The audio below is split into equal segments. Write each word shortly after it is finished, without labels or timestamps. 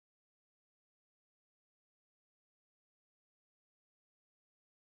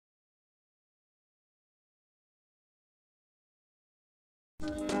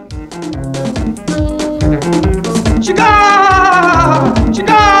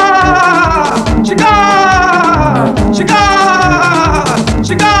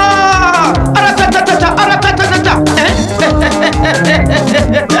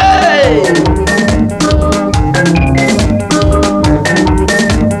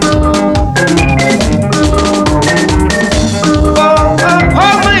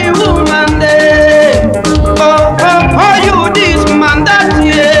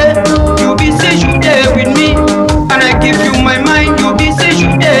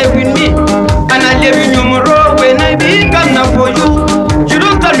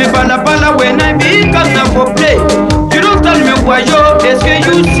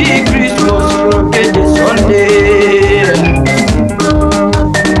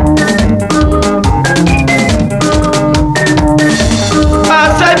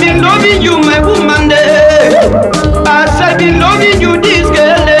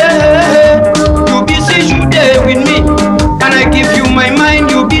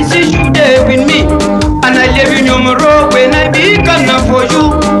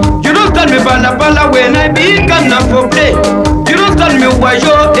When I be gonna for play, you don't tell me why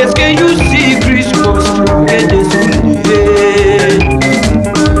you est-ce que you see Christmas through the Sunday.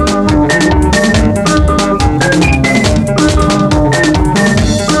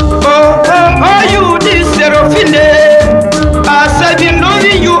 Oh, you this Seraphine, as I've been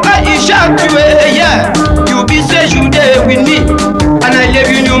loving you, Aishatu, yeah. You be say you there with me, and I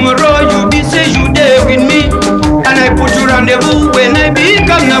leave you tomorrow. You be say you there with me, and I put you rendezvous when I be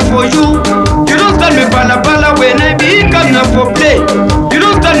gonna for you. Tell me bala when I be gonna for play. You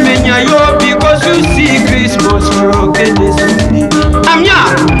don't tell me nyayo because you see Christmas from the Sunday. Amnya,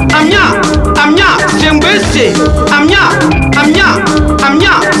 sembese. Amnya,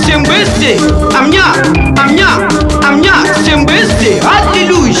 sembese. Amnya, sembese.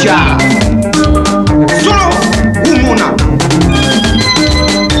 Hallelujah. Solo umuna.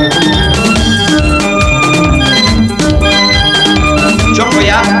 Chopo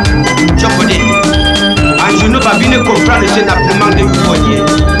ya, chopo de. Je ne pas bien comprendre ce n'appellement de foyer.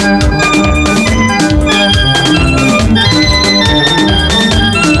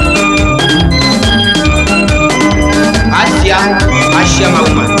 Asia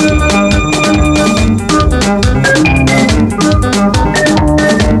Mauma.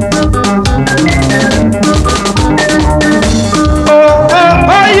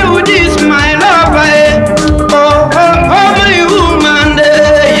 Oh, you this my lover, eh? Oh, my woman,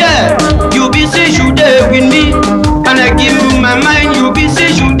 yeah. You be say you there with me. And I give you my mind, you be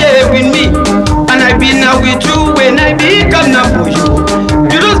say you there with me. And I be now with you when I be gonna for you.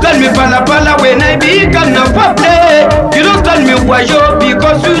 You don't tell me bala when I be gonna for play. You don't tell me why you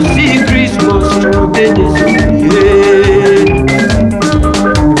because you see Christmas through the Sunday.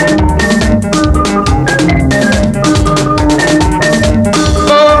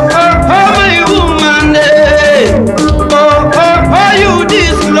 Oh, my woman, oh, you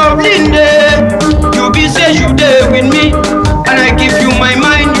this lovely day. You be say you there with me, and I give you my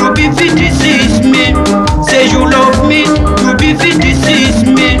mind, you be 56 me. Say you love me, you be 56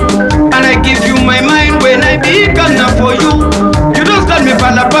 me. And I give you my mind when I be gonna for you. You don't tell me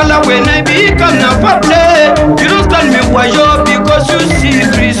bala when I be gonna for play. You don't tell me why you because you see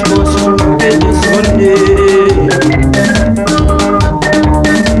Christmas through the Sunday.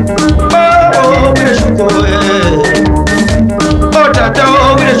 Oh, Beshuko, eh. Oh, Tata,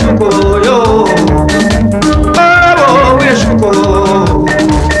 oh, Beshuko, yo.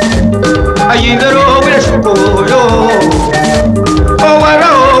 Ayibero Beshuko, yo. Oh,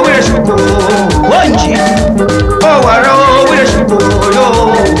 Waro Beshuko, Wanji. Oh, Waro Beshuko, yo.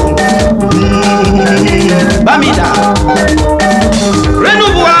 Bamida.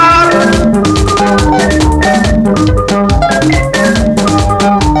 Renouvoir.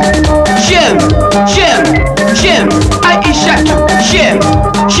 J'aime. Aishatu. J'aime.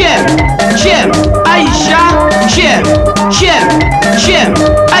 Aisha. J'aime.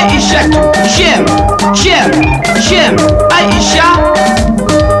 Aishatu. J'aime. Aisha.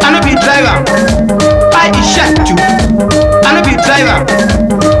 I no be driver. Aishatu. I no be driver.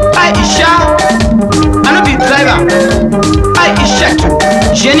 Aisha. I no be driver. Aishatu.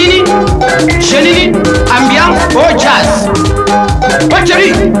 Jenini. Ambiance or jazz.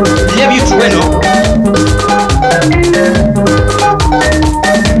 Battery. Leave you to win.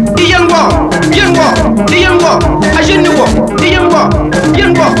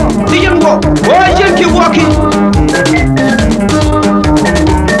 Oh, you keep walking.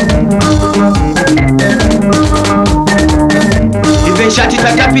 Even Shati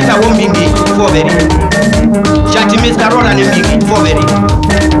Takapita won't be for very. Shati Mr. Roland and Biggie for very.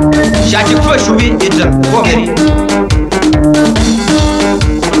 What should we eat?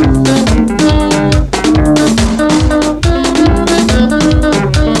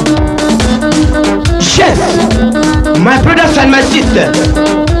 Yes, my brothers and my sisters,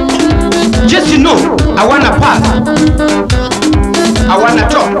 just to know, I wanna pass, I wanna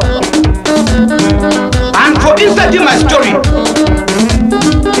talk, and for inside my story,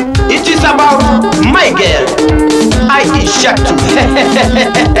 it is about my girl, Aishatu.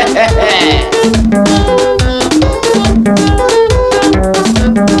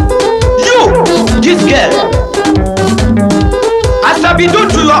 You, this girl, as I be done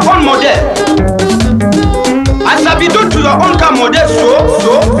to your own model, as I be done to your own car model,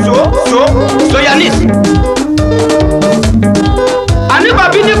 so Yanis. I never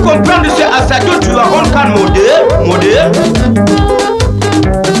been able to comprendre say as I do to your own car model.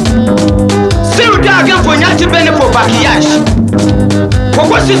 C'est le gars qui faut n'y bene pour maquillage.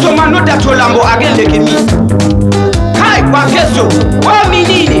 Pourquoi si son mano d'attendre lambo again les kimi? Kai kwa keso, oh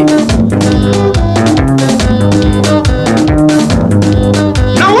minini.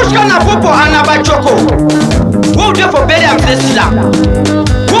 Na ushka na popo anabachoko. Who dey for bed am say slam?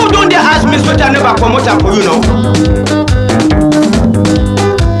 Who don't they ask me so I never promote am for you know?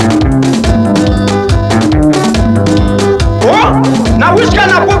 Oh, now which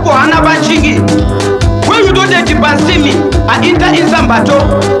kind of popo anabachingi? When you don't dey see me, I enter in some battle,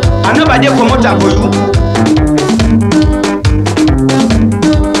 I never dey promote am for you.